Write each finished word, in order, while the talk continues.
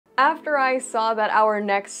After I saw that our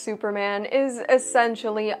next Superman is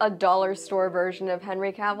essentially a dollar store version of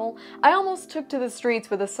Henry Cavill, I almost took to the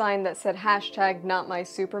streets with a sign that said hashtag not my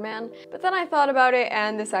Superman, but then I thought about it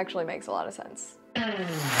and this actually makes a lot of sense.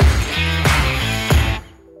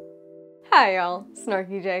 Hi y'all,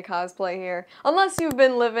 SnarkyJay cosplay here. Unless you've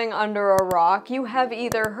been living under a rock, you have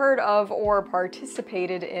either heard of or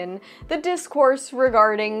participated in the discourse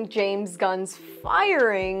regarding James Gunn's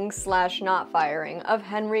firing/not firing of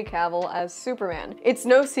Henry Cavill as Superman. It's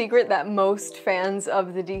no secret that most fans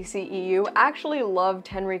of the DCEU actually loved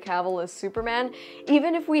Henry Cavill as Superman,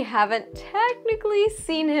 even if we haven't technically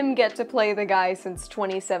seen him get to play the guy since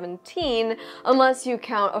 2017, unless you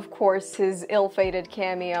count, of course, his ill-fated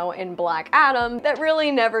cameo in Black Adam that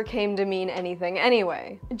really never came to mean anything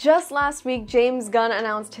anyway. Just last week, James Gunn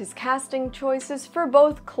announced his casting choices for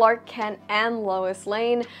both Clark Kent and Lois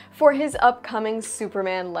Lane for his upcoming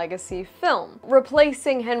Superman Legacy film.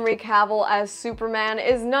 Replacing Henry Cavill as Superman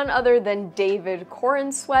is none other than David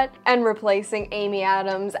Corenswet, and replacing Amy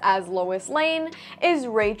Adams as Lois Lane is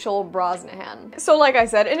Rachel Brosnahan. So like I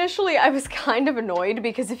said, initially I was kind of annoyed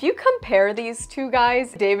because if you compare these two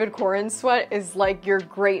guys, David Corenswet is like your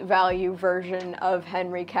great value version of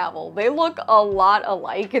Henry Cavill. They look a lot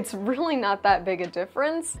alike. It's really not that big a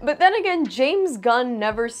difference. But then again, James Gunn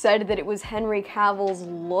never said that it was Henry Cavill's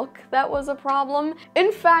look that was a problem.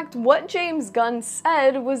 In fact, what James Gunn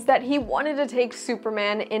said was that he wanted to take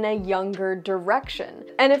Superman in a younger direction.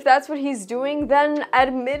 And if that's what he's doing, then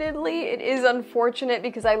admittedly it is unfortunate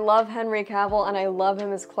because I love Henry Cavill and I love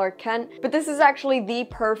him as Clark Kent, but this is actually the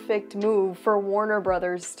perfect move for Warner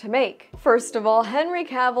Brothers to make. First of all, Henry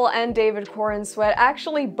Cavill and David Corenswet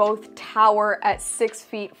actually both tower at 6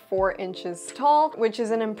 feet 4 inches tall, which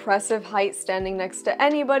is an impressive height standing next to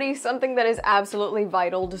anybody, something that is absolutely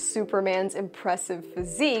vital to Superman's impressive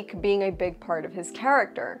physique being a big part of his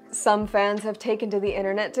character. Some fans have taken to the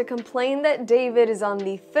internet to complain that David is on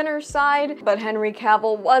the thinner side, but Henry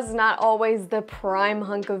Cavill was not always the prime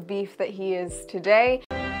hunk of beef that he is today.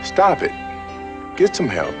 Stop it. Get some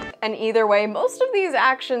help. And either way, most of these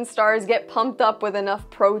action stars get pumped up with enough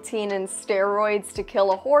protein and steroids to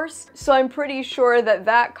kill a horse, so I'm pretty sure that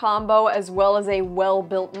that combo, as well as a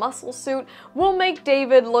well-built muscle suit, will make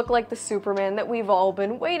David look like the Superman that we've all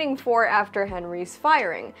been waiting for after Henry's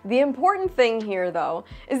firing. The important thing here, though,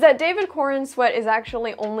 is that David Corenswet is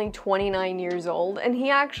actually only 29 years old, and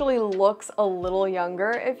he actually looks a little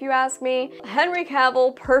younger, if you ask me. Henry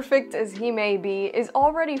Cavill, perfect as he may be, is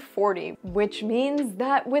already 40, which means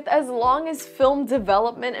that with as long as film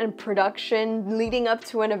development and production leading up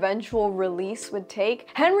to an eventual release would take,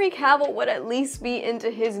 Henry Cavill would at least be into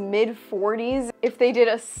his mid-40s if they did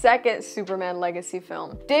a second Superman Legacy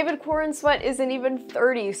film. David Corenswet isn't even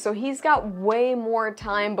 30, so he's got way more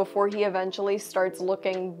time before he eventually starts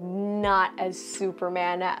looking not as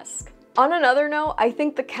Superman-esque. On another note, I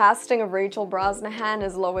think the casting of Rachel Brosnahan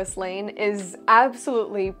as Lois Lane is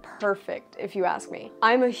absolutely perfect, if you ask me.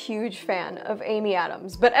 I'm a huge fan of Amy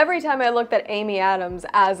Adams, but every time I looked at Amy Adams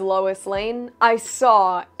as Lois Lane, I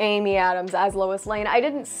saw Amy Adams as Lois Lane. I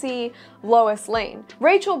didn't see Lois Lane.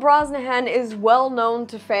 Rachel Brosnahan is well known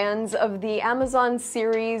to fans of the Amazon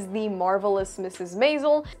series The Marvelous Mrs.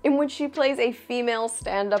 Maisel, in which she plays a female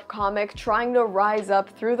stand-up comic trying to rise up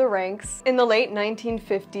through the ranks in the late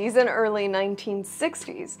 1950s and early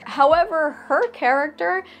 1960s. However, her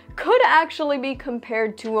character could actually be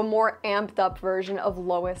compared to a more amped up version of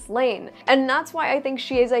Lois Lane, and that's why I think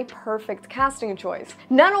she is a perfect casting choice.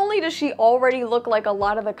 Not only does she already look like a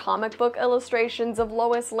lot of the comic book illustrations of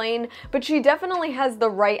Lois Lane, but she definitely has the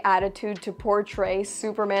right attitude to portray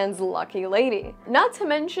Superman's lucky lady. Not to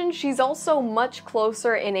mention, she's also much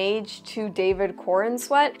closer in age to David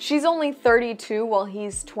Corenswet. She's only 32 while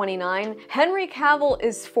he's 29. Henry Cavill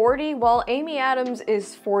is 40 while Amy Adams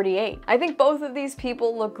is 48. I think both of these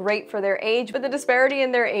people look great for their age, but the disparity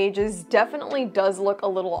in their ages definitely does look a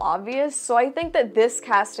little obvious, so I think that this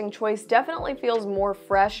casting choice definitely feels more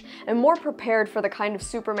fresh and more prepared for the kind of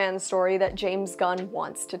Superman story that James Gunn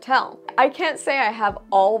wants to tell. I can't say I have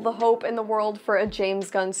all the hope in the world for a James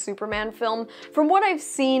Gunn Superman film. From what I've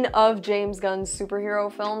seen of James Gunn's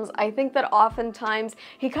superhero films, I think that oftentimes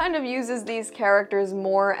he kind of uses these characters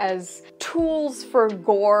more as tools for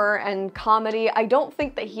gore and comedy. I don't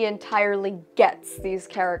think that he entirely gets these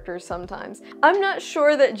characters sometimes. I'm not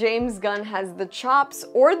sure that James Gunn has the chops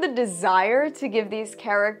or the desire to give these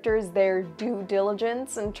characters their due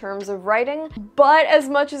diligence in terms of writing, but as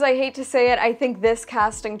much as I hate to say it, I think this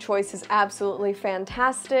casting choice is absolutely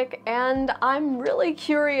fantastic, and I'm really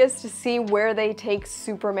curious to see where they take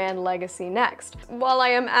Superman Legacy next. While I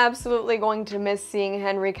am absolutely going to miss seeing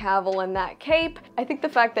Henry Cavill in that cape, I think the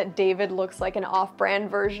fact that David looks like an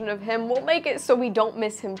off-brand version of him will make it so we don't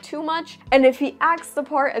miss him too much, and if he acts the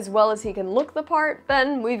part as well as he can look the part,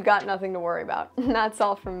 then we've got nothing to worry about. That's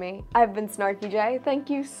all from me. I've been SnarkyJay. Thank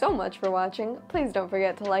you so much for watching. Please don't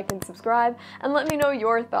forget to like and subscribe, and let me know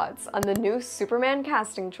your thoughts on the new Superman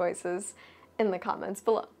casting choices in the comments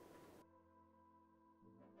below.